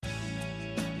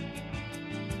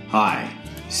Hi,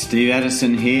 Steve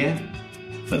Addison here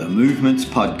for the Movements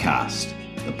Podcast,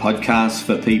 the podcast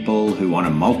for people who want to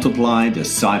multiply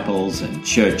disciples and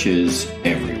churches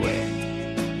everywhere.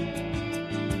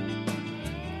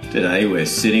 Today we're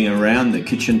sitting around the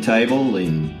kitchen table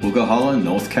in Boogaholla,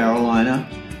 North Carolina,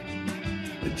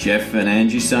 with Jeff and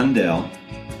Angie Sundell,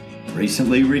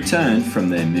 recently returned from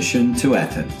their mission to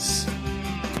Athens.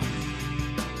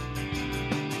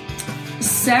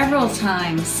 Several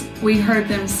times we heard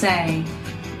them say,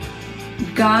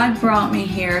 God brought me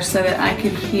here so that I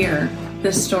could hear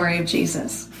the story of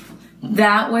Jesus.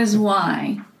 That was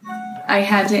why I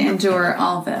had to endure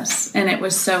all this, and it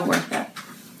was so worth it.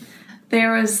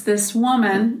 There was this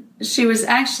woman, she was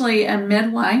actually a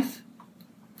midwife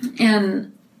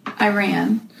in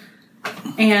Iran,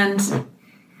 and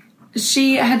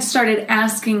she had started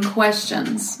asking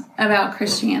questions about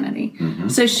Christianity.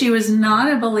 So she was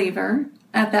not a believer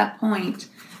at that point,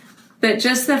 but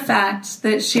just the fact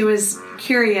that she was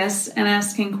curious and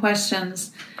asking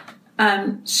questions,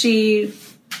 the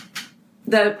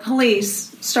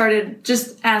police started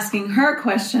just asking her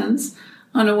questions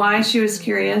on why she was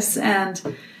curious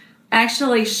and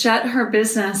actually shut her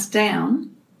business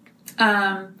down,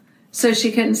 so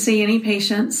she couldn't see any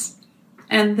patients.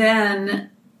 And then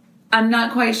I'm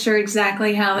not quite sure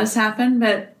exactly how this happened,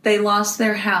 but they lost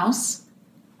their house.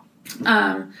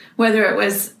 Whether it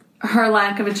was her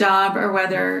lack of a job or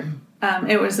whether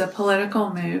it was a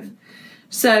political move.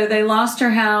 So they lost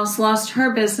her house, lost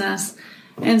her business.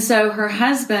 And so her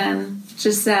husband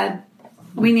just said,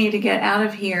 we need to get out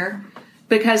of here,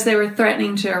 because they were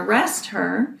threatening to arrest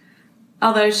her,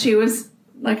 although she was,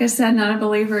 like I said, not a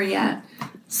believer yet.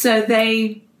 So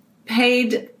they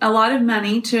paid a lot of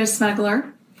money to a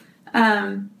smuggler,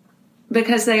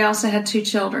 because they also had 2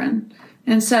 children.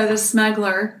 And so the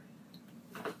smuggler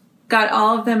got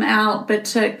all of them out, but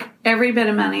took every bit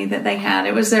of money that they had.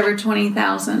 It was over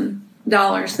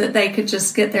 $20,000 that they could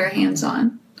just get their hands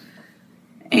on.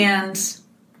 And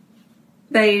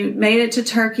they made it to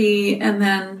Turkey and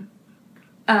then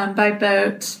by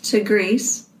boat to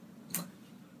Greece.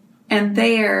 And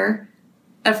there,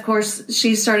 of course,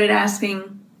 she started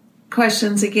asking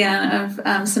questions again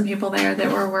of some people there that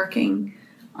were working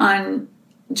on,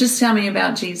 just tell me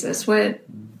about Jesus.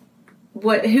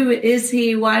 Who is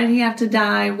he? Why did he have to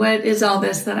die? What is all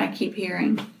this that I keep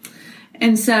hearing?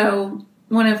 And so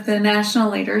one of the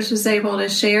national leaders was able to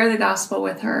share the gospel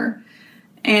with her,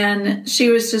 and she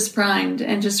was just primed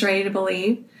and just ready to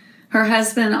believe. Her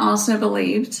husband also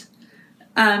believed,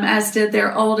 as did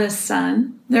their oldest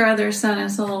son. Their other son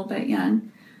is a little bit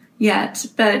young yet,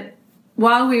 but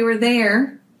while we were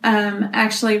there,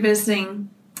 actually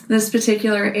visiting this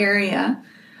particular area,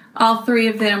 all 3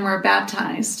 of them were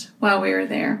baptized while we were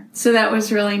there. So that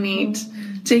was really neat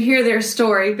to hear their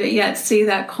story, but yet see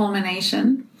that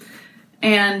culmination.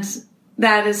 And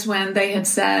that is when they had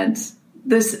said,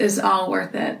 this is all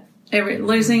worth it.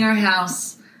 Losing our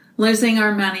house, losing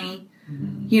our money,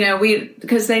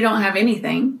 because they don't have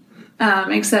anything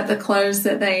except the clothes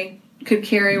that they could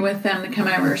carry with them to come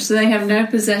over. So they have no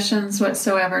possessions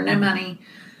whatsoever, no money.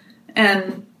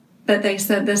 But they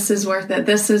said, this is worth it.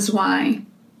 This is why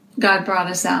God brought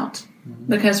us out,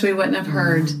 because we wouldn't have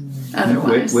heard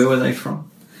otherwise. Where were they from?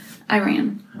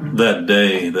 Iran. That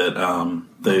day that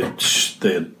they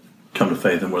had come to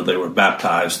faith and where they were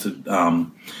baptized,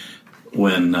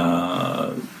 when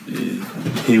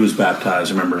he was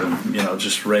baptized, I remember him,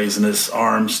 just raising his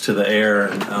arms to the air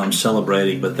and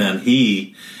celebrating. But then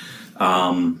he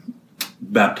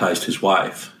baptized his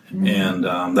wife, and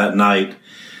that night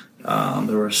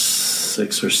there were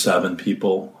 6 or 7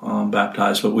 people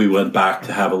baptized, but we went back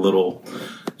to have a little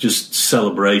just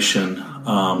celebration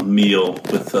meal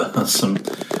with some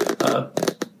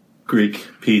Greek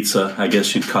pizza, I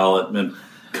guess you'd call it, and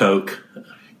Coke,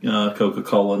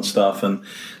 Coca-Cola and stuff. And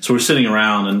so we're sitting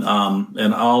around,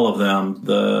 and all of them,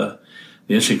 the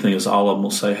interesting thing is all of them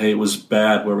will say, hey, it was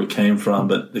bad where we came from,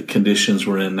 but the conditions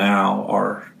we're in now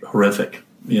are horrific.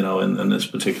 In this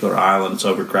particular island, it's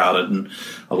overcrowded, and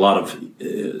a lot of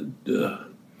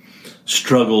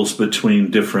struggles between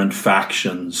different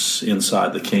factions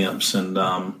inside the camps. And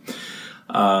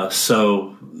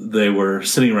so they were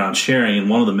sitting around sharing,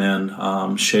 and one of the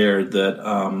men shared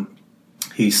that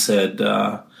he said,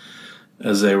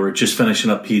 as they were just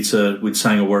finishing up pizza, we'd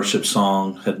sang a worship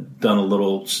song, had taken a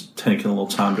little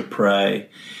time to pray.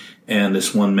 And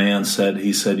this one man said,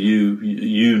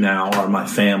 you now are my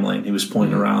family. And he was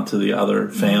pointing around to the other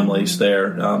families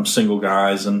there, single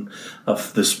guys and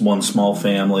of this one small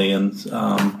family. And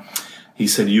he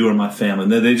said, "You are my family."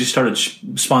 And then they just started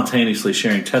spontaneously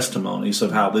sharing testimonies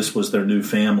of how this was their new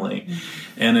family.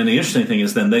 And then the interesting thing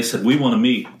is then they said, "We want to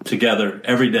meet together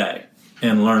every day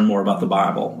and learn more about the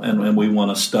Bible. And we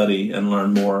want to study and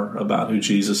learn more about who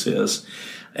Jesus is."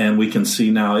 And we can see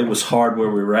now it was hard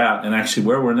where we were at. And actually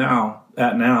where we're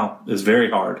at now is very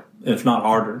hard, if not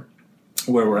harder,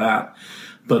 where we're at.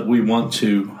 But we want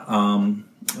to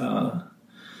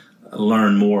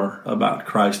learn more about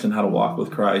Christ and how to walk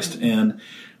with Christ. And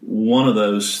one of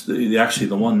those, actually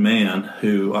the one man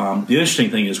who, the interesting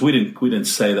thing is we didn't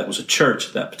say that was a church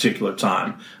at that particular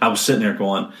time. I was sitting there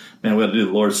going, man, we got to do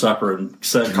the Lord's Supper and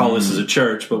call this as a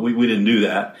church, but we didn't do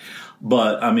that.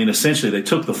 But I mean, essentially they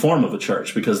took the form of a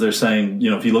church because they're saying, you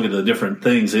know, if you look at the different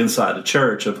things inside a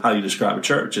church of how you describe a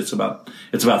church, it's about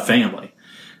family.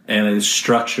 And it's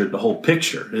structured, the whole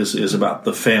picture is about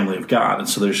the family of God. And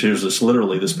so here's this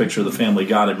picture of the family of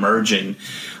God emerging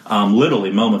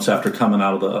literally moments after coming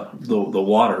out of the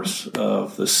waters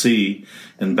of the sea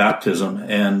in baptism.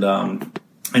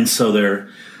 And so they're,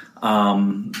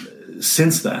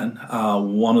 since then,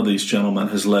 one of these gentlemen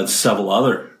has led several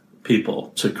other people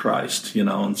to Christ, you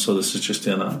know, and so this is just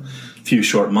in a few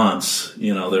short months,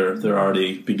 you know, they're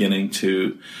already beginning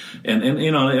to, and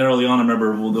you know, early on, I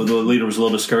remember the leader was a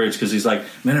little discouraged because he's like,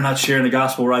 man, they're not sharing the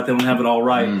gospel right, they don't have it all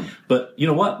right. But you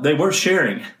know what, they were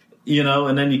sharing, you know,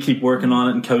 and then you keep working on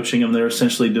it and coaching them. They're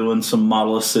essentially doing some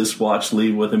model assist,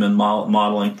 lead with him and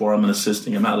modeling for him and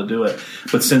assisting him how to do it.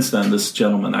 But since then, this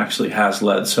gentleman actually has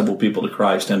led several people to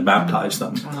Christ and baptized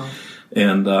them. Wow.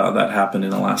 And that happened in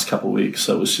the last couple of weeks.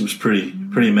 So it was pretty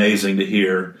amazing to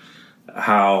hear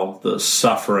how the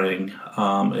suffering,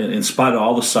 in spite of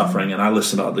all the suffering, and I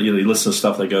listen to you listen to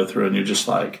stuff they go through, and you're just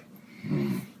like,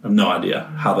 I have no idea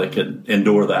how they could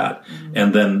endure that.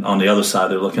 And then on the other side,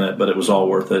 they're looking at, but it was all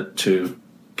worth it to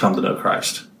come to know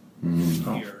Christ.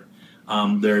 So,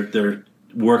 they're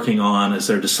working on, as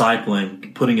they're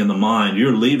discipling, putting in the mind,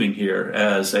 you're leaving here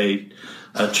as a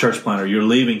church planter. You're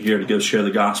leaving here to go share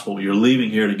the gospel. You're leaving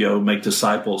here to go make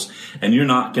disciples. And you're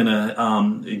not going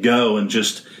to go and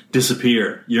just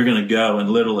disappear. You're going to go and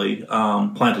literally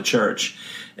plant a church.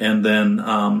 And then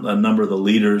a number of the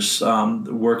leaders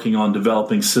working on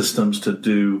developing systems to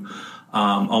do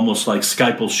almost like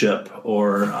Skypleship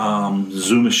or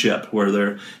Zoomaship, where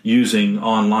they're using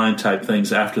online type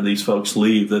things after these folks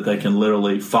leave, that they can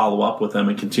literally follow up with them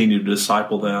and continue to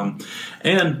disciple them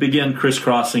and begin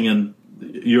crisscrossing in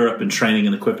Europe and training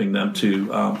and equipping them to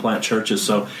plant churches.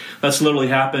 So that's literally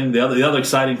happening. The other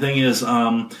exciting thing is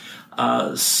some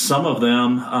of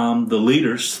them, the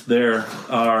leaders there,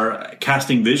 are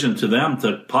casting vision to them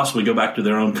to possibly go back to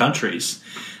their own countries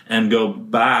and go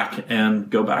back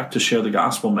to share the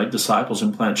gospel, make disciples,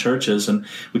 and plant churches. And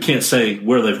we can't say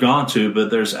where they've gone to,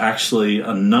 but there's actually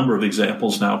a number of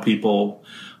examples now. People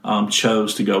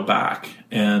chose to go back,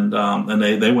 and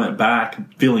they went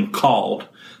back feeling called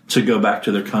to go back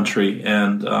to their country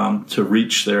and to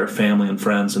reach their family and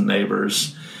friends and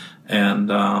neighbors. And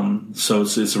so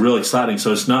it's really exciting.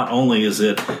 So it's not only is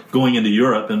it going into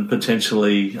Europe and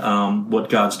potentially what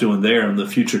God's doing there and the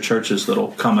future churches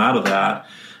that'll come out of that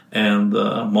and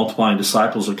the multiplying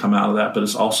disciples that come out of that, but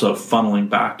it's also funneling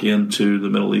back into the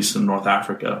Middle East and North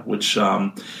Africa, which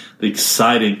the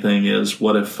exciting thing is,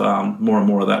 what if more and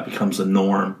more of that becomes the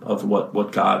norm of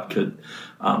what God could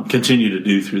continue to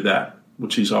do through that,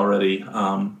 which he's already,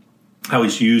 how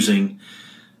he's using.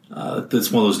 That's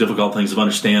one of those difficult things of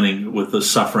understanding with the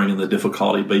suffering and the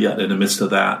difficulty, but yet in the midst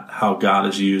of that, how God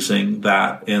is using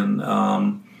that in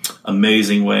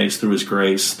amazing ways through his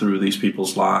grace, through these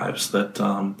people's lives, that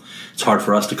it's hard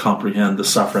for us to comprehend the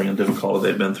suffering and difficulty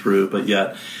they've been through, but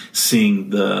yet seeing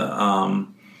the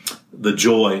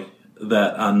joy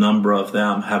that a number of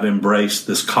them have embraced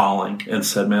this calling and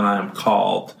said, man, I am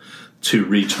called to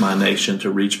reach my nation, to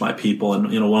reach my people. And,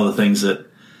 one of the things that,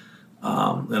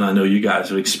 and I know you guys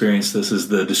have experienced this, is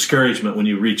the discouragement when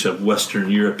you reach a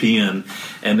Western European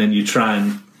and then you try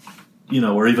and,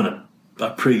 or even a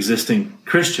pre-existing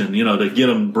Christian, to get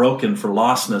them broken for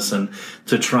lostness and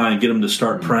to try and get them to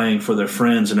start praying for their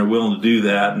friends, and they're willing to do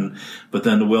that. But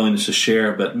then the willingness to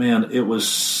share. But man, it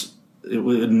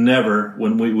would never,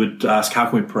 when we would ask, how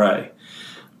can we pray?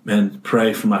 And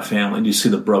pray for my family. And you see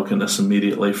the brokenness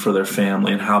immediately for their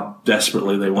family and how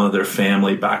desperately they wanted their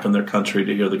family back in their country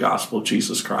to hear the gospel of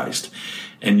Jesus Christ.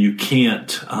 And you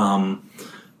can't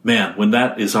man, when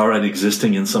that is already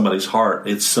existing in somebody's heart,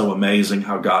 it's so amazing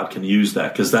how God can use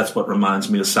that, because that's what reminds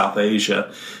me of South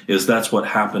Asia, is that's what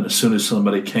happened. As soon as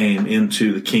somebody came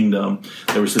into the kingdom,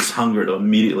 there was this hunger to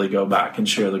immediately go back and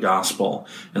share the gospel.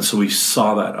 And so we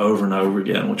saw that over and over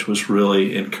again, which was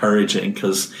really encouraging,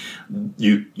 because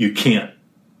you can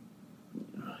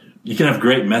have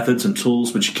great methods and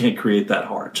tools, but you can't create that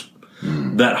heart.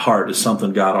 That heart is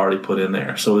something God already put in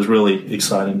there. So it was really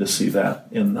exciting to see that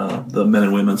in the men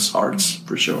and women's hearts,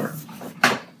 for sure.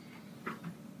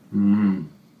 I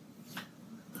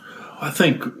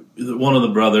think one of the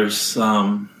brothers,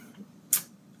 again,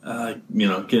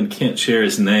 can't share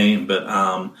his name,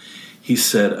 but he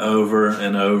said over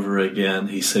and over again,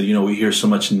 he said, we hear so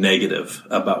much negative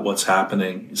about what's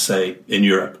happening, say, in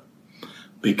Europe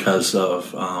because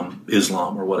of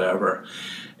Islam or whatever.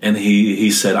 And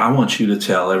he said, I want you to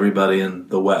tell everybody in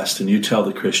the West, and you tell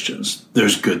the Christians,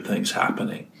 there's good things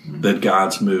happening, that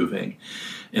God's moving.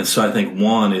 And so I think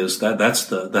one is that's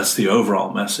the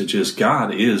overall message, is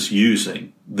God is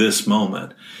using this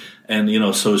moment. And,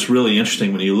 so it's really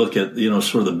interesting when you look at,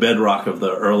 sort of the bedrock of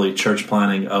the early church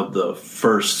planting of the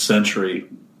first century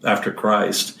after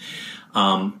Christ,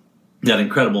 that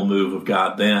incredible move of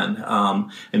God then.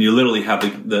 And you literally have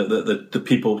the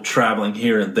people traveling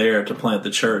here and there to plant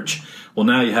the church. Well,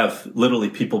 now you have literally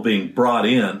people being brought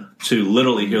in to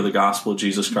literally hear the gospel of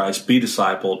Jesus Christ, be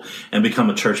discipled, and become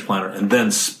a church planter, and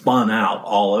then spun out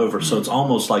all over. So it's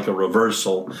almost like a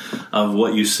reversal of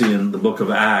what you see in the book of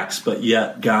Acts, but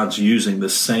yet God's using the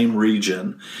same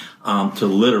region to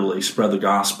literally spread the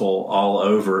gospel all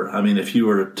over. I mean, if you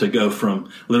were to go from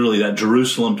literally that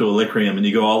Jerusalem to Illyricum, and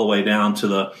you go all the way down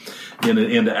to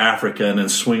into Africa, and then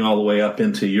swing all the way up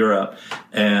into Europe,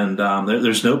 and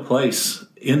there's no place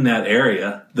in that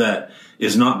area that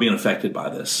is not being affected by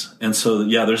this. And so,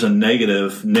 there's a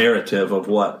negative narrative of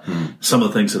what some of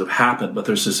the things that have happened, but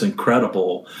there's this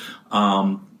incredible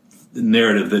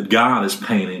narrative that God is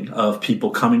painting of people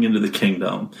coming into the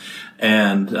kingdom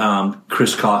and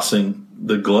crisscrossing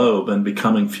the globe and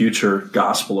becoming future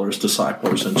gospelers,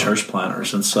 disciplers, and church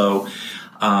planters. And so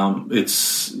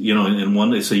it's,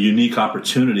 it's a unique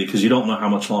opportunity, because you don't know how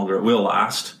much longer it will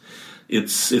last. It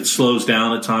slows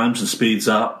down at times and speeds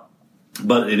up,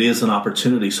 but it is an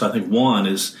opportunity. So I think one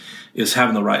is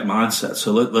having the right mindset.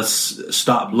 So let's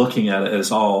stop looking at it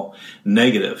as all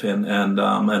negative. And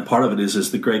part of it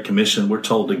is the Great Commission. We're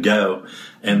told to go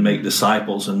and make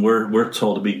disciples, and we're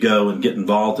told to go and get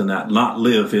involved in that, not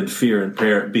live in fear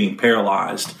and being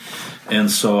paralyzed.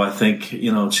 And so I think,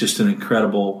 it's just an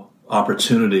incredible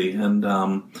opportunity. And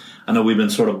I know we've been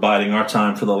sort of biding our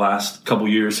time for the last couple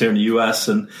years here in the U.S.,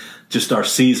 and just our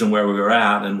season where we were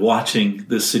at, and watching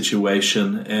this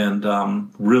situation,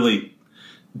 and really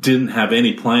didn't have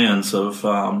any plans of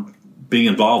being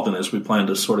involved in this. We planned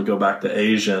to sort of go back to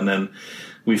Asia, and then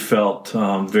we felt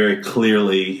very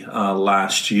clearly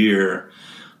last year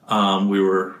we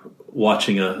were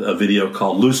watching a video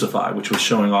called Lucify, which was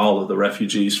showing all of the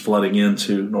refugees flooding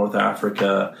into North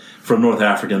Africa, from North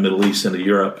Africa and Middle East into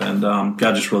Europe. And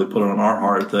God just really put it on our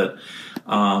heart that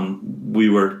we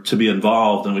were to be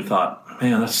involved, and we thought,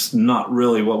 man, that's not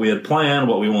really what we had planned,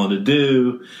 what we wanted to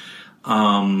do.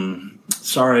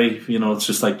 Sorry, it's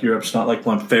just like Europe's not like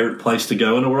my favorite place to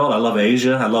go in the world. I love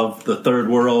Asia. I love the third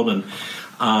world. And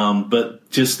but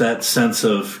just that sense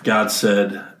of God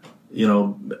said,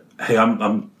 hey,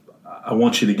 I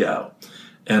want you to go.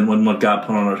 And when what God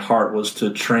put on our heart was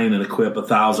to train and equip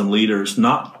 1,000 leaders,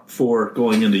 not for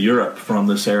going into Europe from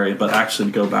this area, but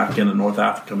actually to go back into North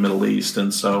Africa, Middle East.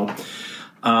 And so,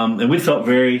 and we felt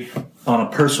very, on a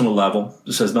personal level,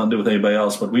 this has nothing to do with anybody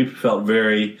else, but we felt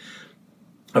very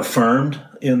affirmed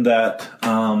in that,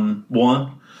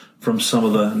 one, from some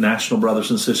of the national brothers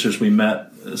and sisters we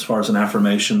met, as far as an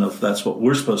affirmation of that's what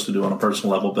we're supposed to do on a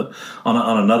personal level. But on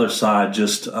another side,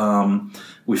 just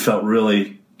we felt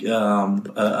really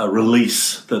a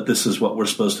release that this is what we're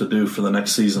supposed to do for the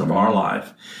next season of our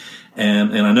life.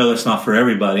 And I know that's not for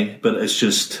everybody, but it's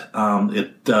just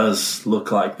it does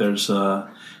look like there's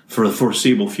for the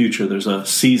foreseeable future, there's a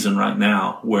season right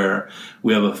now where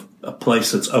we have a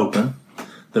place that's open,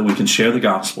 that we can share the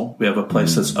gospel. We have a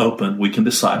place that's open. We can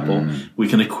disciple. We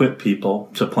can equip people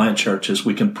to plant churches.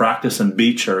 We can practice and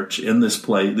be church in these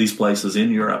places in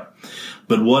Europe.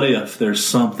 But what if there's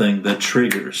something that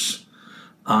triggers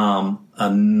a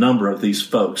number of these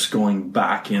folks going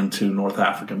back into North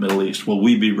Africa, Middle East? Will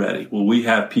we be ready? Will we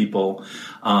have people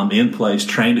in place,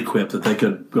 trained, equipped, that they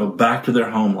could go back to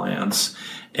their homelands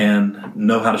and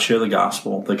know how to share the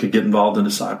gospel? They could get involved in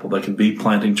disciple. They could be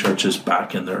planting churches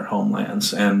back in their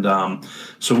homelands. And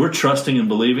so we're trusting and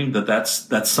believing that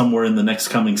that's somewhere in the next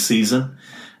coming season.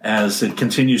 as it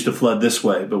continues to flood this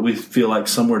way, but we feel like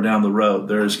somewhere down the road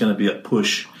there is going to be a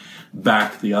push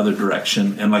back the other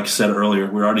direction. And like I said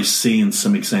earlier, we're already seeing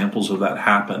some examples of that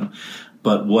happen.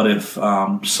 But what if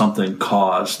something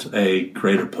caused a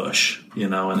greater push,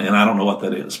 and I don't know what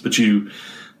that is. But we've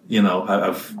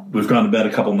gone to bed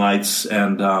a couple nights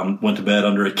and went to bed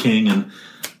under a king and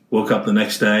woke up the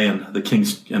next day and the king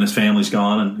and his family's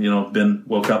gone, and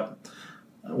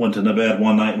went to bed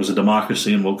one night, it was a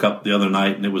democracy, and woke up the other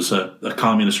night and it was a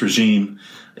communist regime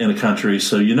in a country.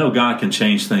 So God can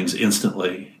change things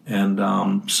instantly, and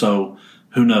so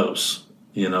who knows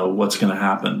what's going to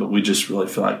happen. But we just really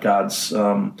feel like God's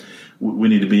we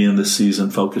need to be in this season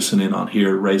focusing in on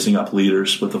here, raising up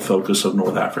leaders with the focus of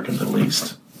North Africa and Middle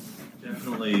East.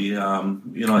 Definitely,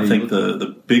 I think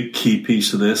the big key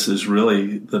piece of this is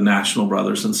really the national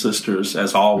brothers and sisters,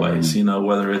 as always.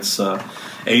 Whether it's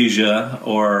Asia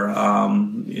or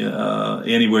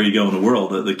anywhere you go in the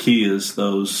world, the key is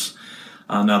those.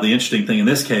 Now, the interesting thing in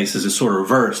this case is it's sort of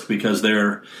reversed, because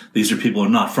these are people who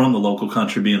are not from the local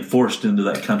country being forced into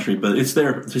that country, but it's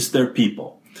their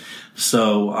people.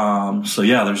 So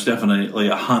yeah, there's definitely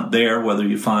a hunt there, whether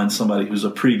you find somebody who's a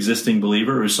pre-existing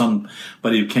believer or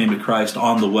somebody who came to Christ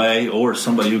on the way, or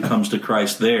somebody who comes to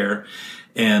Christ there,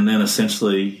 and then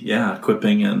essentially,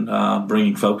 equipping and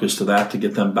bringing focus to that to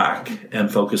get them back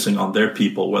and focusing on their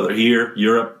people, whether here,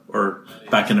 Europe, or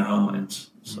back in their homelands.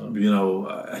 So,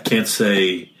 I can't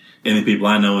say any people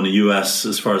I know in the U.S.,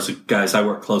 as far as the guys I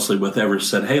work closely with, ever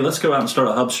said, hey, let's go out and start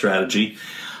a hub strategy.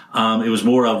 It was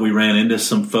more of, we ran into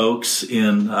some folks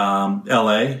in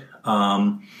L.A.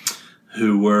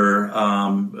 Who were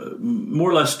more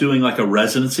or less doing like a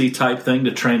residency type thing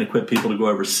to train, equip people to go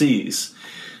overseas.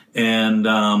 And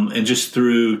just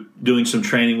through doing some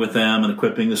training with them and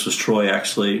equipping, this was Troy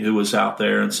actually, who was out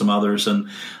there, and some others, and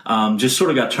just sort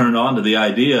of got turned on to the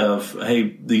idea of,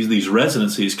 hey, these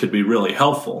residencies could be really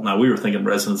helpful. Now, we were thinking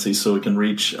residencies so we can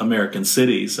reach American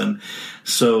cities, and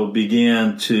so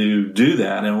began to do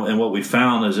that. And what we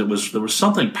found is there was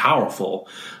something powerful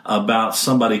about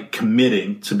somebody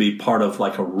committing to be part of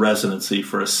like a residency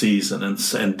for a season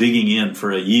and digging in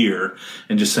for a year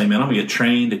and just saying, man, I'm going to get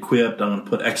trained, equipped, I'm going to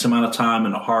put X amount of time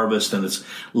into harvest. And it's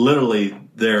literally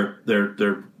they're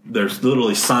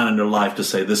literally signing their life to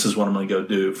say, this is what I'm going to go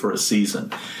do for a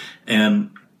season.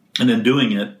 And then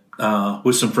doing it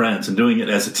with some friends and doing it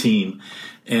as a team.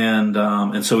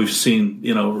 And so we've seen,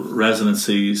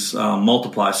 residencies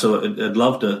multiply. So I'd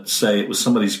love to say it was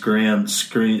somebody's grand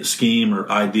scheme or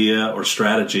idea or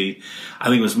strategy. I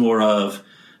think it was more of,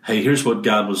 hey, here's what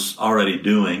God was already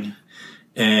doing,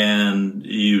 and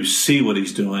you see what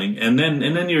He's doing, and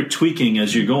then you're tweaking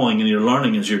as you're going, and you're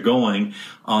learning as you're going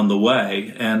on the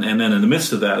way, and then in the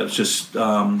midst of that, it's just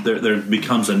there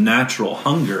becomes a natural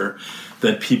hunger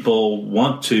that people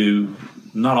want to.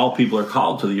 Not all people are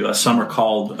called to the U.S. Some are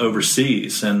called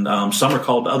overseas, and some are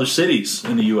called to other cities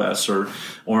in the U.S. or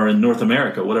in North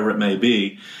America, whatever it may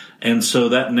be. And so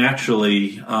that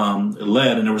naturally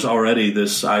led, and there was already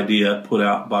this idea put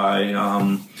out by,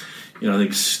 I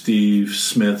think Steve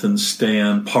Smith and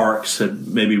Stan Parks had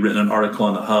maybe written an article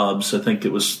on the hubs. I think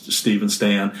it was Steve and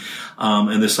Stan,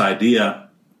 and this idea.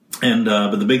 And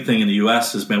but the big thing in the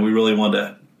U.S. is, man, we really wanted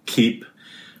to keep,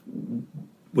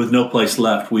 with no place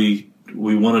left, we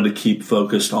wanted to keep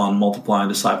focused on multiplying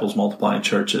disciples, multiplying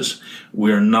churches.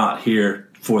 We're not here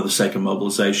for the sake of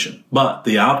mobilization, but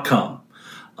the outcome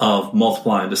of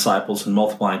multiplying disciples and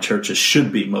multiplying churches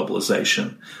should be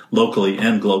mobilization, locally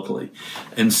and globally.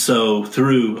 And so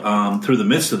through the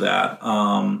midst of that,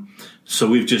 so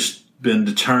we've just been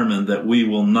determined that we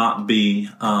will not be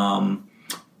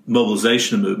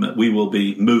mobilization movement. We will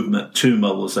be movement to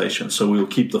mobilization. So we will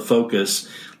keep the focus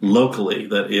locally,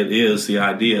 that it is the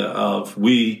idea of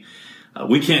we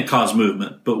can't cause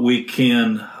movement, but we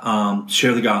can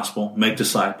share the gospel, make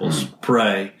disciples,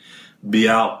 pray, be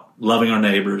out loving our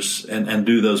neighbors, and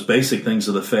do those basic things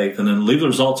of the faith, and then leave the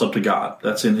results up to God.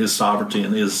 That's in His sovereignty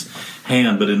and His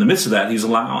hand. But in the midst of that, He's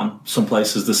allowing some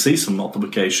places to see some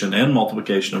multiplication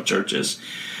of churches.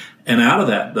 And out of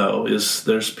that, though,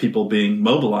 there's people being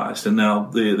mobilized. And now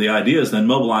the idea is then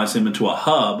mobilize them into a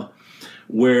hub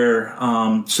where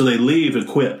so they leave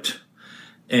equipped,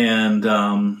 and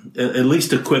at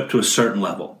least equipped to a certain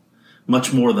level,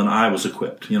 much more than I was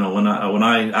equipped. When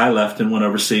I left and went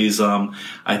overseas,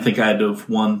 I think I had to have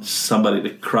won somebody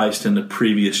to Christ in the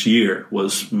previous year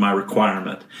was my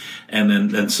requirement, and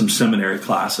then some seminary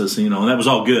classes, and that was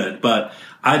all good, but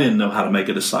I didn't know how to make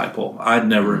a disciple. I'd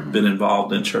never been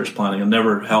involved in church planting. I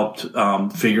never helped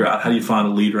figure out, how do you find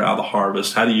a leader out of the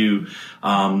harvest? How do you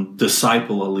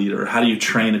disciple a leader? How do you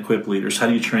train, equip leaders? How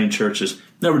do you train churches?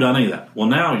 Never done any of that. Well,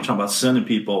 now you're talking about sending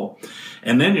people,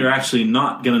 and then you're actually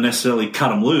not going to necessarily cut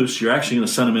them loose. You're actually going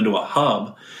to send them into a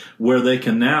hub where they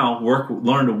can now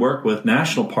learn to work with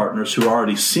national partners who are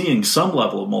already seeing some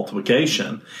level of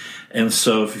multiplication. And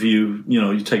so if you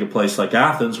take a place like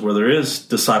Athens where there is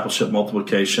discipleship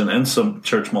multiplication and some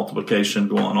church multiplication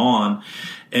going on,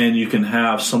 and you can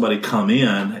have somebody come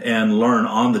in and learn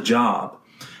on the job.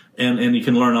 And you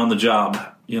can learn on the job,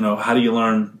 how do you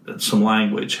learn some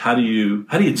language? How do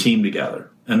you team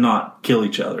together and not kill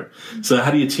each other? So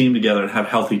how do you team together and have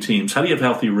healthy teams? How do you have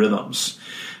healthy rhythms?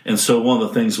 And so one of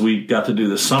the things we got to do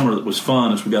this summer that was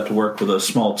fun is we got to work with a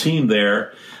small team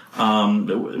there,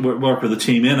 work with a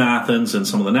team in Athens and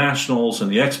some of the nationals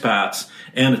and the expats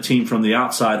and a team from the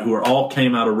outside who all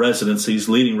came out of residencies,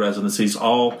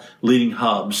 all leading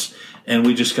hubs. And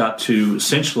we just got to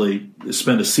essentially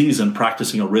spend a season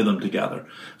practicing a rhythm together.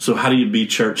 So how do you be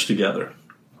church together?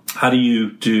 How do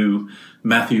you do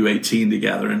Matthew 18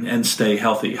 together and stay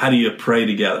healthy? How do you pray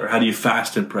together? How do you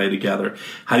fast and pray together?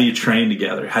 How do you train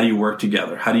together? How do you work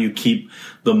together? How do you keep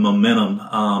the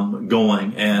momentum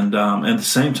going? And at the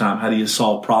same time, how do you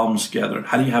solve problems together?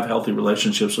 How do you have healthy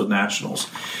relationships with nationals?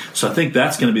 So I think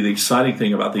that's going to be the exciting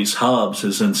thing about these hubs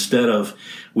is instead of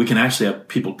we can actually have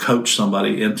people coach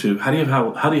somebody into how do you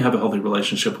have a healthy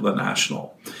relationship with a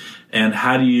national? And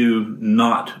how do you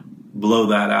not blow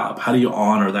that out? How do you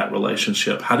honor that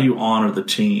relationship? How do you honor the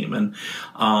team? And,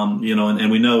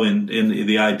 and we know in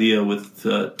the idea with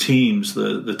teams,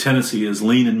 the tendency is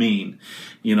lean and mean.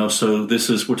 So we're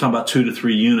talking about 2 to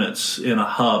 3 units in a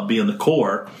hub being the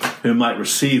core who might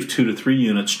receive 2 to 3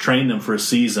 units, train them for a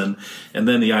season. And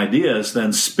then the idea is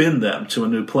then spin them to a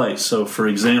new place. So for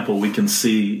example, we can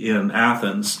see in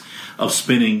Athens of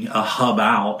spinning a hub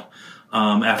out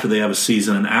after they have a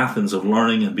season in Athens of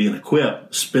learning and being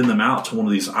equipped, spin them out to one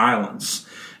of these islands.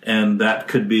 And that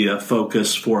could be a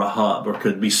focus for a hub, or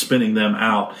could be spinning them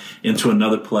out into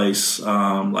another place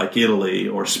like Italy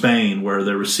or Spain where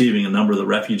they're receiving a number of the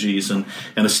refugees and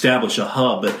establish a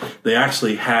hub. But they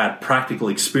actually had practical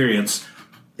experience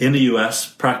in the U.S.,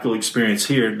 practical experience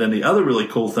here. Then the other really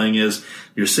cool thing is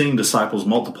you're seeing disciples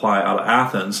multiply out of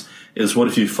Athens is what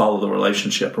if you follow the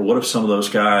relationship? Or what if some of those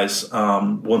guys,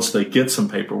 once they get some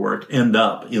paperwork, end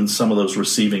up in some of those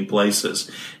receiving places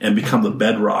and become the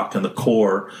bedrock and the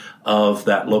core of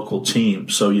that local team?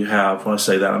 So you have, when I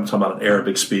say that, I'm talking about an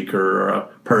Arabic speaker or a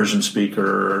Persian speaker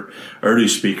or Urdu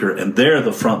speaker, and they're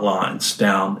the front lines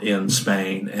down in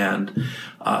Spain and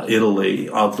Italy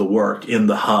of the work in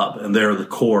the hub, and they're the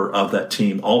core of that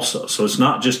team also. So it's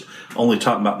not just only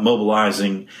talking about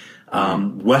mobilizing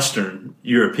Western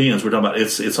Europeans. We're talking about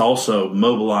it's also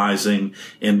mobilizing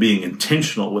and being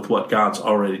intentional with what God's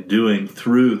already doing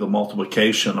through the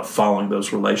multiplication of following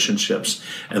those relationships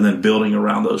and then building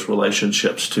around those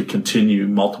relationships to continue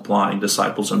multiplying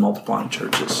disciples and multiplying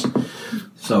churches.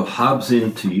 So hubs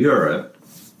into Europe,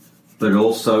 but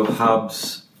also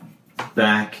hubs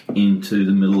back into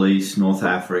the Middle East, North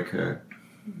Africa,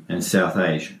 and South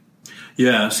Asia.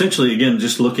 Yeah, essentially, again,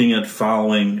 just looking at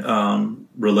following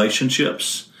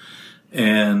relationships,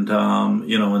 and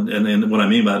and what I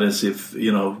mean by that is if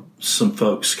some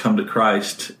folks come to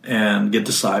Christ and get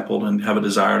discipled and have a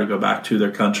desire to go back to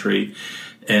their country,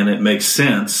 and it makes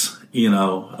sense,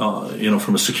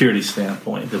 from a security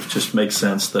standpoint, it just makes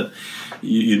sense that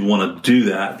you'd want to do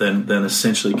that. Then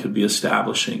essentially could be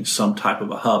establishing some type of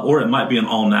a hub, or it might be an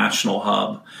all-national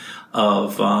hub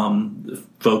of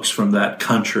folks from that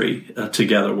country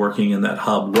together working in that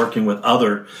hub, working with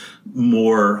other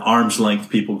more arm's length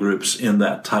people groups in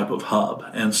that type of hub.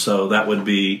 And so that would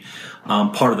be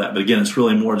part of that. But again, it's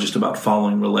really more just about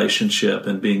following relationship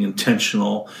and being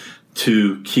intentional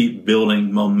to keep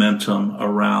building momentum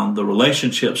around the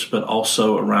relationships, but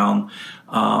also around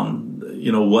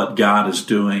what God is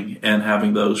doing and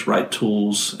having those right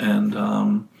tools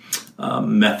and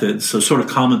methods. So sort of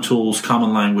common tools,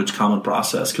 common language, common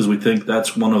process, because we think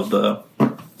that's one of the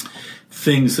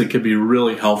things that could be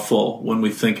really helpful when we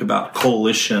think about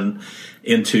coalition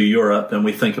into Europe and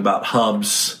we think about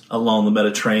hubs along the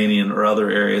Mediterranean or other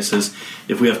areas. Is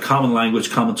if we have common language,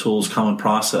 common tools, common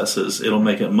processes, it'll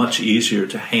make it much easier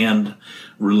to hand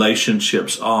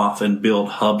relationships off and build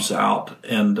hubs out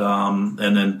and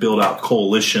then build out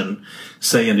coalition,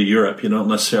 say into Europe. You don't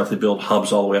necessarily have to build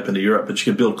hubs all the way up into Europe, but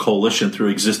you can build coalition through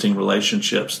existing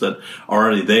relationships that are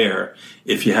already there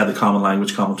if you had the common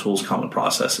language, common tools, common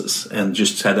processes, and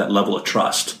just had that level of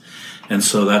trust. And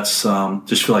so that's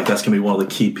just feel like that's going to be one of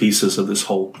the key pieces of this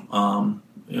whole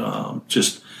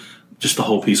just just the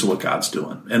whole piece of what God's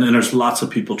doing. And there's lots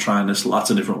of people trying this lots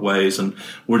of different ways, and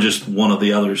we're just one of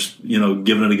the others,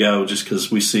 giving it a go just because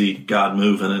we see God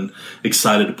moving and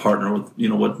excited to partner with,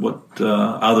 what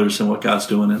others and what God's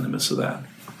doing in the midst of that.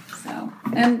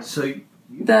 So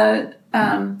the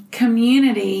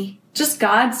community, just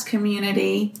God's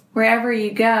community, wherever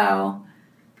you go,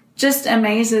 just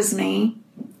amazes me.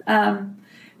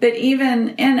 But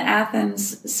even in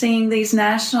Athens, seeing these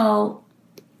national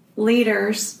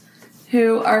leaders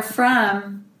who are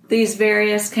from these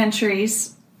various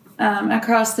countries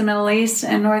across the Middle East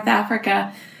and North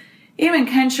Africa, even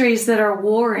countries that are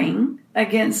warring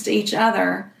against each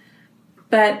other,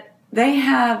 but they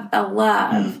have a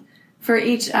love for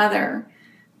each other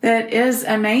that is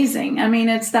amazing. I mean,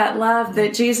 it's that love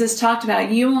that Jesus talked about.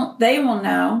 They will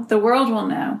know, the world will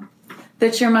know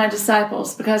that you're my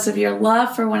disciples because of your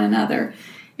love for one another.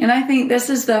 And I think this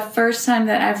is the first time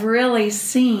that I've really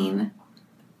seen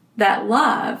that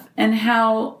love and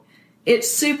how it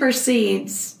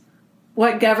supersedes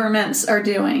what governments are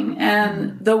doing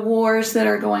and the wars that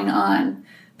are going on.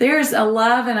 There's a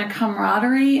love and a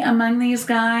camaraderie among these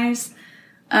guys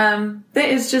that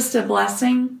is just a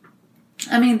blessing.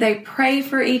 I mean, they pray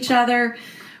for each other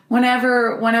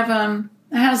whenever one of them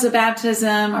has a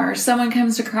baptism or someone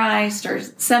comes to Christ or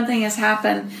something has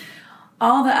happened.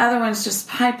 All the other ones just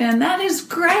pipe in, that is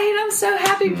great, I'm so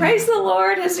happy, praise the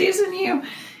Lord is using you.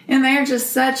 And they're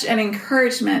just such an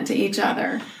encouragement to each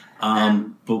other.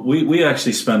 But we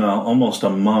actually spent almost a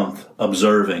month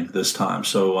observing this time.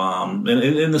 So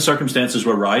in the circumstances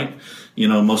were right.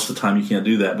 Most of the time you can't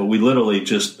do that. But we literally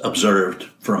just observed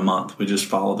for a month. We just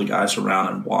followed the guys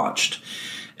around and watched.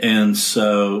 And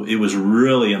so it was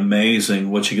really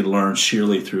amazing what you could learn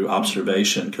sheerly through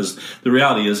observation, because the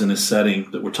reality is in this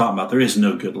setting that we're talking about, there is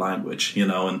no good language,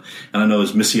 and I know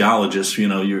as missiologists,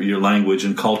 your language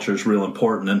and culture is real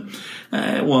important.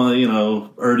 And,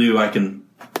 Urdu, I can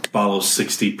follow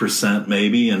 60%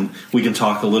 maybe, and we can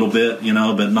talk a little bit,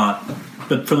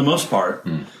 but for the most part,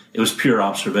 it was pure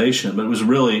observation. But it was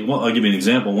really, I'll give you an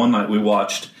example. One night we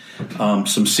watched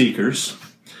some seekers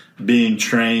being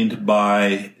trained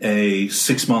by a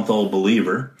 6-month-old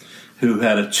believer who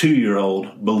had a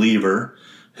 2-year-old believer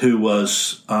who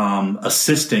was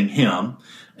assisting him,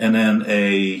 and then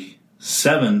a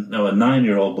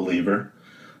 9-year-old believer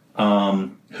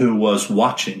who was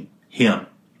watching him.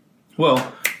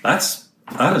 Well, that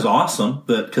is awesome,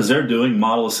 because they're doing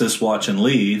model, assist, watch, and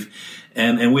leave.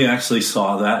 And we actually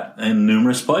saw that in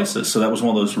numerous places. So that was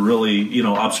one of those really,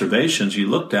 observations you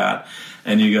looked at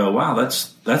and you go, wow,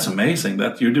 that's amazing.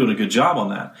 That you're doing a good job on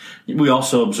that. We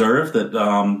also observed that,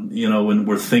 when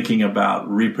we're thinking about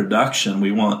reproduction,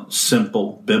 we want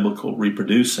simple biblical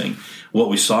reproducing. What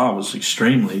we saw was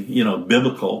extremely,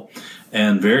 biblical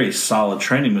and very solid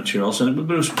training materials. And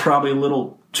it was probably a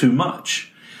little too much.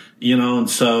 And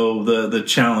so the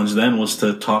challenge then was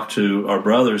to talk to our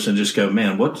brothers and just go,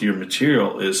 man, your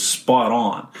material is spot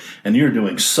on. And you're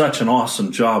doing such an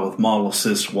awesome job with model,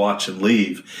 assist, watch, and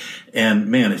leave. And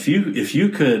man, if you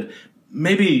could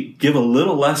maybe give a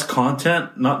little less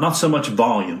content, not so much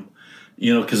volume,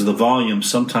 because the volume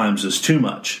sometimes is too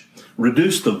much.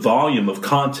 Reduce the volume of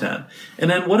content. And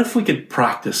then what if we could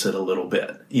practice it a little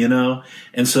bit,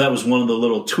 And so that was one of the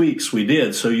little tweaks we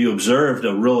did. So you observed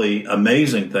a really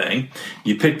amazing thing.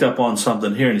 You picked up on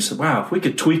something here and you said, wow, if we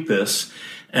could tweak this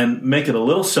and make it a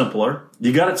little simpler,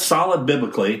 you got it solid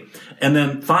biblically, and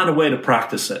then find a way to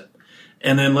practice it.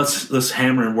 And then let's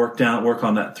hammer and work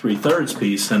on that 3/3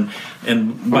 piece. And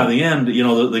by the end,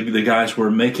 the guys were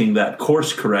making that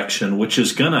course correction, which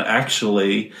is going to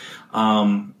actually,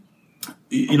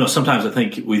 sometimes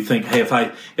we think, hey, if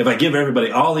I give everybody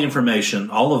all the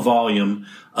information, all the volume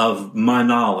of my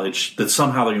knowledge, that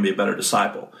somehow they're going to be a better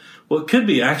disciple. Well, it could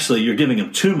be actually you're giving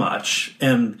them too much,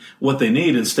 and what they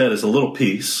need instead is a little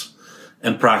piece,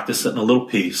 and practice it in a little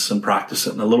piece, and practice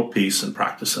it in a little piece, and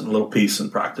practice it in a little piece,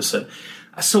 and practice it.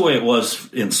 That's the way it was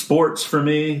in sports for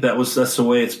me. That's the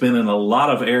way it's been in a lot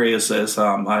of areas. As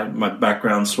my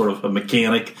background's sort of a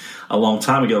mechanic a long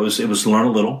time ago. It was learn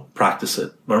a little, practice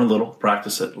it, learn a little,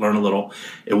 practice it, learn a little.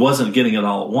 It wasn't getting it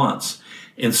all at once.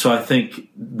 And so I think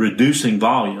reducing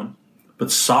volume, but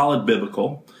solid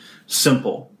biblical,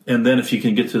 simple. And then if you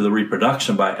can get to the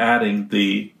reproduction by adding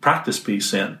the practice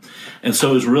piece in. And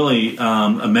so it was really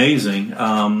amazing,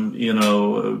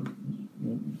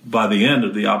 by the end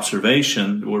of the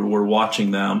observation, we're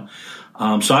watching them.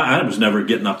 So I was never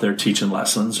getting up there teaching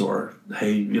lessons or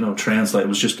hey, translate. It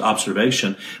was just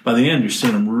observation. By the end, you're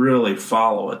seeing them really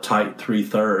follow a tight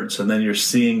 3/3, and then you're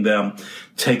seeing them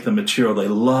take the material they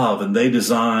love and they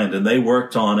designed and they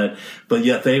worked on it, but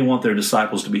yet they want their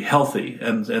disciples to be healthy,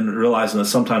 and realizing that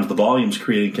sometimes the volume's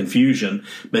creating confusion.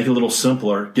 Make it a little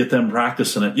simpler, get them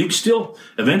practicing it. You can still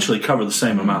eventually cover the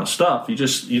same amount of stuff. You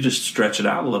just stretch it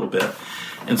out a little bit.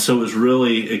 And so it was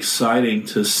really exciting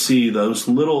to see those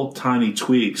little tiny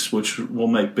tweaks, which will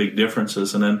make big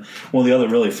differences. And then one of the other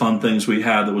really fun things we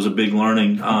had that was a big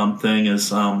learning thing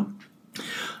is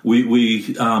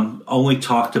we only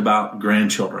talked about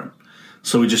grandchildren.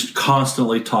 So we just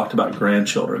constantly talked about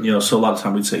grandchildren. So a lot of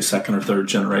time we'd say second or third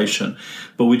generation.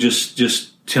 But we just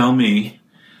tell me,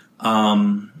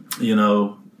 Ali,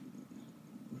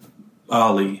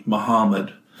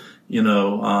 Muhammad,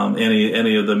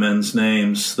 any of the men's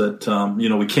names that,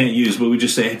 we can't use, but we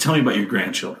just say, hey, tell me about your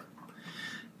grandchildren.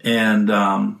 And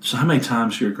so how many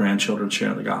times are your grandchildren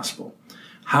sharing the gospel?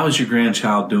 How is your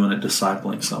grandchild doing at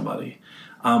discipling somebody?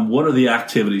 What are the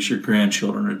activities your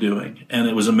grandchildren are doing? And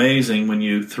it was amazing when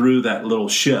you threw that little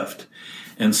shift.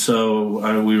 And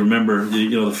so we remember,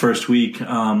 the first week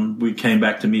we came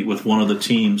back to meet with one of the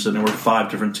teams, and there were 5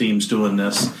 different teams doing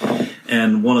this.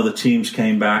 And one of the teams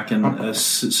came back and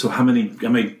so how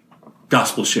many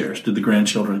gospel shares did the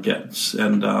grandchildren get?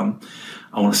 And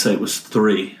I want to say it was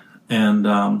 3. And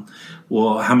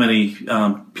how many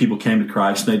people came to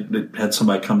Christ? They had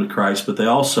somebody come to Christ, but they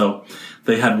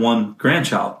had one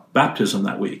grandchild baptism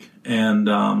that week. And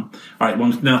all right,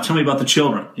 well, now tell me about the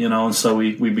children. And so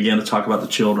we began to talk about the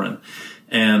children.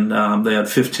 And they had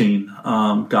 15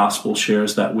 gospel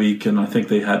shares that week, and I think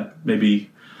they had maybe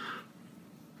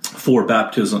 4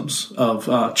 baptisms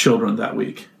of children that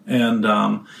week. And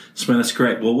so that's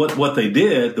great. Well, what they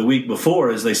did the week before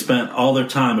is they spent all their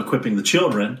time equipping the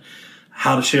children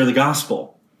how to share the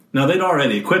gospel. Now, they'd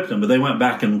already equipped them, but they went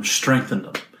back and strengthened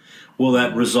them. Well,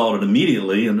 that resulted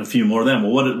immediately in a few more of them.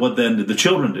 Well, what then did the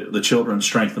children do? The children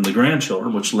strengthened the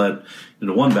grandchildren, which led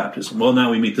to 1 baptism. Well, now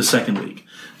we meet the second week.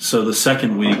 So the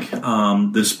second week,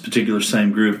 this particular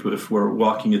same group, if we're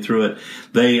walking you through it,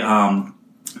 they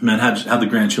how'd the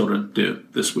grandchildren do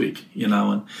this week?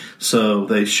 And so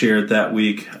they shared that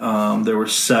week. There were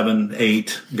 7,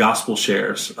 8 gospel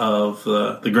shares of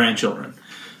the grandchildren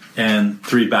and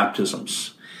 3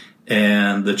 baptisms.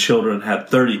 And the children had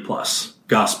 30 plus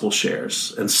gospel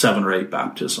shares and 7 or 8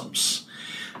 baptisms.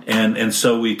 And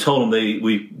so we told them,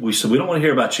 we said, we don't want to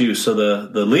hear about you. So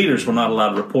the leaders were not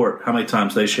allowed to report how many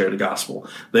times they shared the gospel.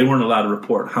 They weren't allowed to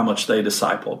report how much they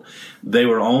discipled. They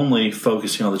were only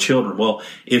focusing on the children. Well,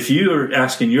 if you're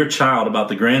asking your child about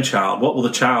the grandchild, what will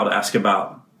the child ask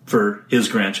about for his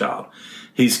grandchild?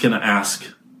 He's going to ask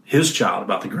his child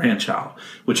about the grandchild,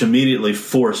 which immediately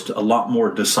forced a lot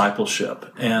more discipleship.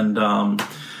 And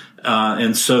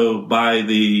so by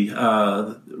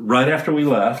right after we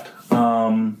left,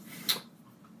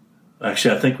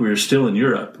 actually, I think we were still in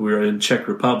Europe. We were in Czech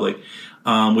Republic.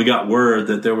 We got word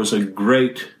that there was a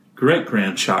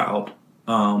great-grandchild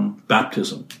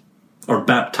baptism, or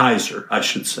baptizer, I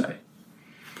should say.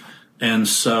 And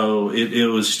so it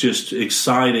was just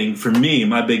exciting for me.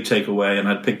 My big takeaway, and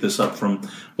I picked this up from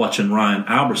watching Ryan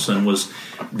Alberson, was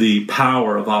the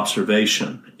power of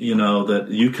observation. That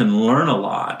you can learn a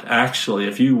lot. Actually,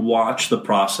 if you watch the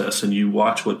process and you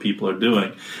watch what people are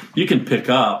doing, you can pick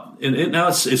up. Now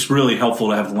it's really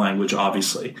helpful to have the language,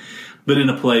 obviously. But in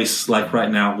a place like right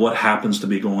now, what happens to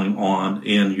be going on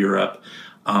in Europe,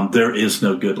 there is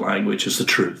no good language. It's the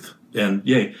truth. And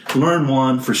learn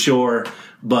one for sure,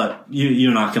 but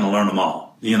you're not going to learn them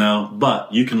all,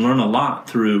 But you can learn a lot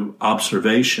through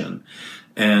observation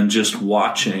and just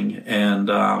watching, and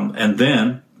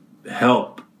then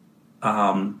help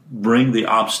bring the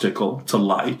obstacle to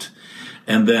light,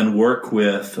 and then work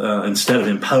with, instead of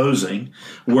imposing,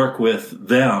 work with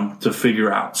them to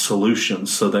figure out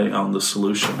solutions so they own the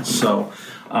solutions. So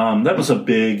that was a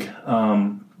big,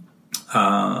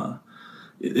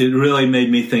 it really made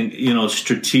me think,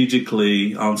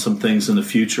 strategically on some things in the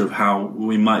future of how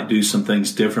we might do some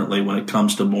things differently when it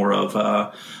comes to more of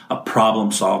a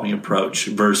problem-solving approach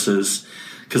versus,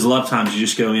 because a lot of times you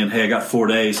just go in, hey, I got 4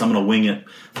 days, I'm going to wing it,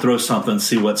 throw something,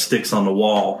 see what sticks on the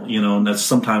wall, and that's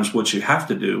sometimes what you have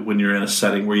to do when you're in a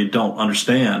setting where you don't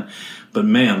understand. But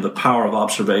man, the power of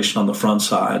observation on the front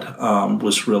side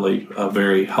was really a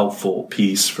very helpful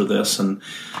piece for this, and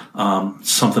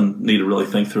something you need to really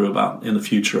think through about in the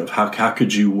future of how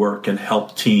could you work and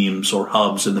help teams or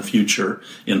hubs in the future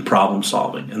in problem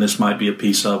solving. And this might be a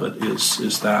piece of it,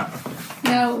 is that.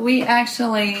 We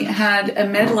actually had a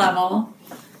mid-level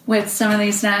with some of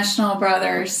these national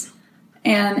brothers,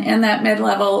 and in that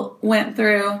mid-level went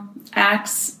through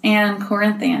Acts and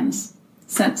Corinthians,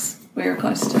 since we were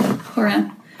close to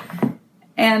Corinth.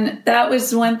 And that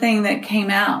was one thing that came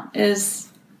out is,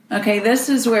 okay, this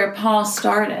is where Paul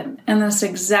started, in this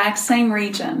exact same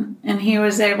region. And he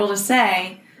was able to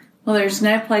say, well, there's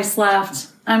no place left.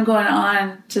 I'm going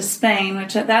on to Spain,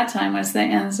 which at that time was the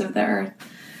ends of the earth.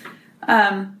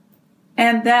 And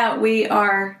that we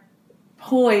are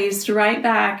poised right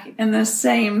back in the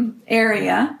same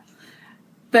area,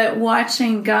 but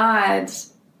watching God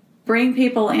bring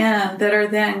people in that are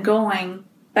then going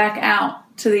back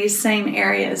out to these same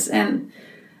areas and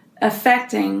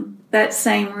affecting that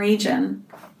same region.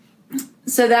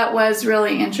 So that was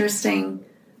really interesting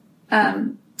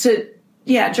to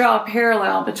draw a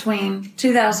parallel between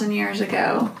 2,000 years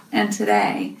ago and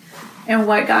today and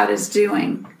what God is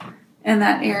doing in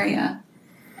that area.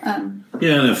 And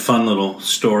a fun little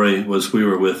story was we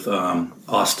were with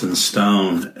Austin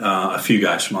Stone, a few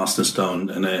guys from Austin Stone,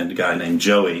 and a guy named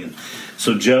Joey. And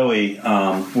so Joey,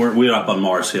 we're up on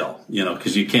Mars Hill,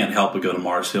 because you can't help but go to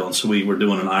Mars Hill. And so we were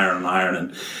doing an iron.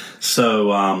 And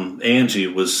so Angie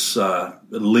was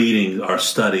leading our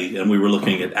study, and we were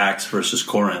looking at Acts versus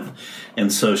Corinth.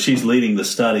 And so she's leading the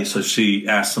study, so she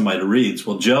asked somebody to read.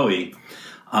 Well, Joey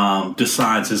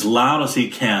decides as loud as he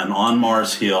can on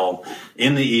Mars Hill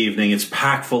in the evening. It's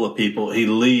packed full of people.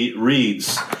 He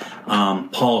reads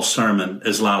Paul's sermon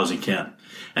as loud as he can.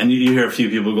 And you hear a few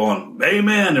people going,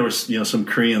 amen. There was, some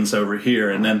Koreans over here.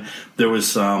 And then there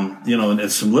was,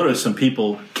 and some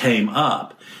people came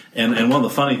up. And one of the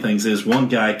funny things is one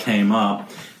guy came up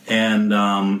and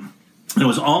it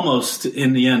was almost,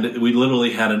 in the end, we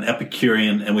literally had an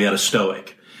Epicurean and we had a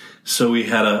Stoic. So we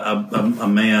had a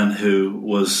man who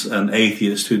was an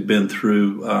atheist who'd been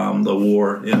through the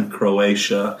war in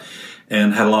Croatia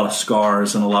and had a lot of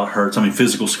scars and a lot of hurts. I mean,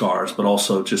 physical scars, but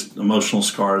also just emotional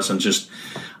scars. And just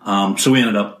so we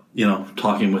ended up,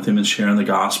 talking with him and sharing the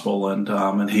gospel.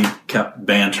 And he kept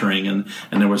bantering. And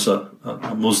there was a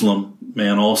Muslim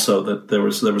man also that there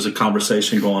was a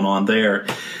conversation going on there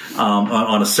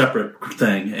on a separate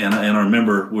thing. And I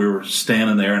remember we were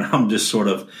standing there, and I'm just sort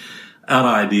of out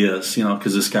of ideas,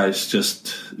 because this guy's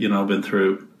just, been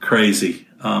through crazy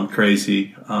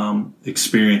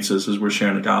experiences as we're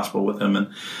sharing the gospel with him.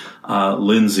 And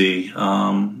Lindsay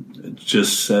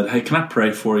just said, hey, can I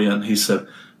pray for you? And he said,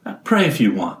 pray if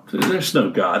you want. There's no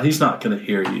God. He's not going to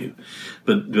hear you.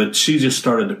 But she just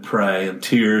started to pray, and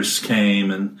tears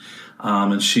came,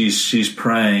 and she's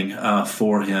praying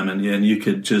for him. And you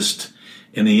could just,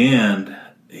 in the end,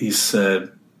 he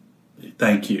said,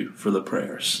 thank you for the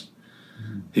prayers.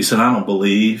 He said, I don't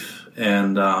believe,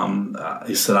 and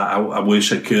he said, I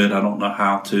wish I could. I don't know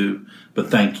how to, but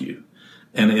thank you.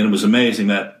 And it was amazing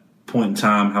that point in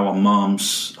time how a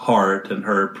mom's heart and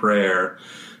her prayer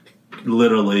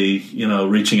literally,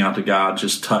 reaching out to God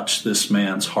just touched this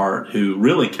man's heart who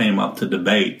really came up to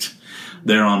debate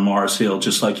there on Mars Hill,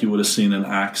 just like you would have seen in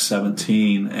Acts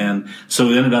 17. And so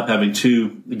we ended up having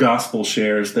two gospel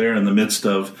shares there in the midst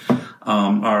of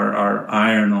our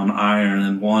iron on iron,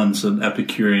 and one's an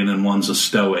Epicurean and one's a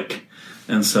Stoic.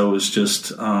 And so it was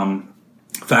just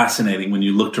fascinating when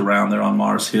you looked around there on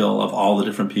Mars Hill of all the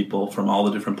different people from all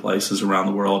the different places around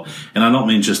the world. And I don't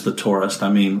mean just the tourists.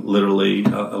 I mean literally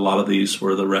a lot of these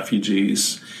were the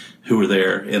refugees who were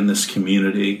there in this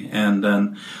community. And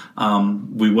then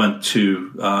we went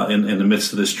to, in the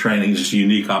midst of this training, just a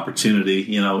unique opportunity.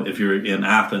 If you're in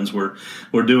Athens, we're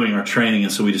doing our training.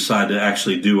 And so we decided to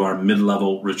actually do our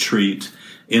mid-level retreat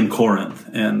in Corinth.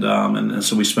 And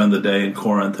so we spend the day in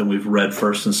Corinth, and we've read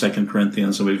 1st and 2nd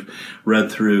Corinthians, and we've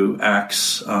read through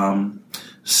Acts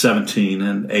 17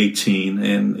 and 18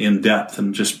 in depth,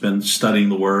 and just been studying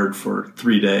the Word for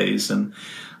 3 days. And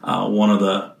one of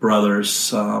the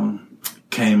brothers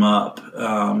came up,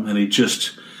 and he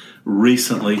just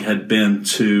recently had been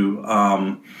to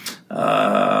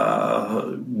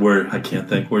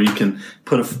where you can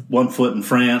put one foot in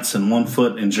France and 1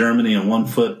 foot in Germany and 1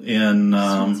 foot in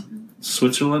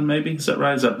Switzerland, maybe. Is that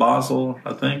right? Is that Basel,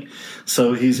 I think?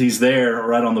 So he's there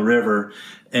right on the river,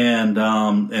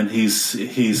 and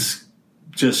he's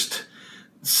just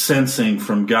sensing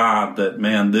from God that,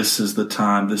 man, this is the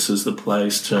time, this is the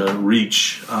place to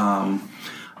reach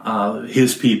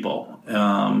his people.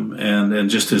 And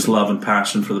just his love and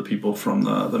passion for the people from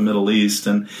the Middle East.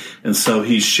 And so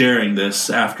he's sharing this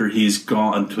after he's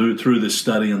gone through this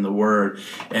study in the Word,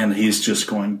 and he's just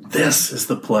going, this is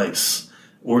the place.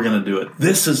 We're going to do it.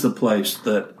 This is the place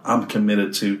that I'm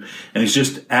committed to. And he's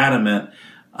just adamant.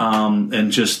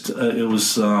 And just, it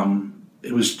was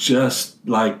it was just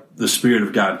like the Spirit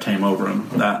of God came over him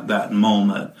that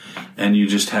moment. And you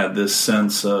just had this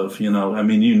sense of, you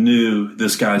knew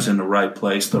this guy's in the right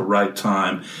place, the right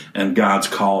time, and God's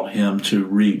called him to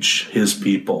reach his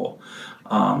people,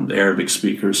 the Arabic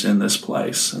speakers in this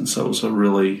place. And so it was a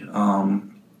really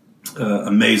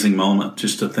amazing moment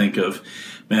just to think of,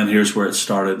 man, here's where it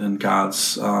started, and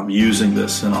God's using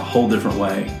this in a whole different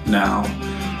way now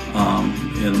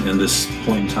in this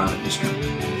point in time in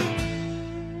history.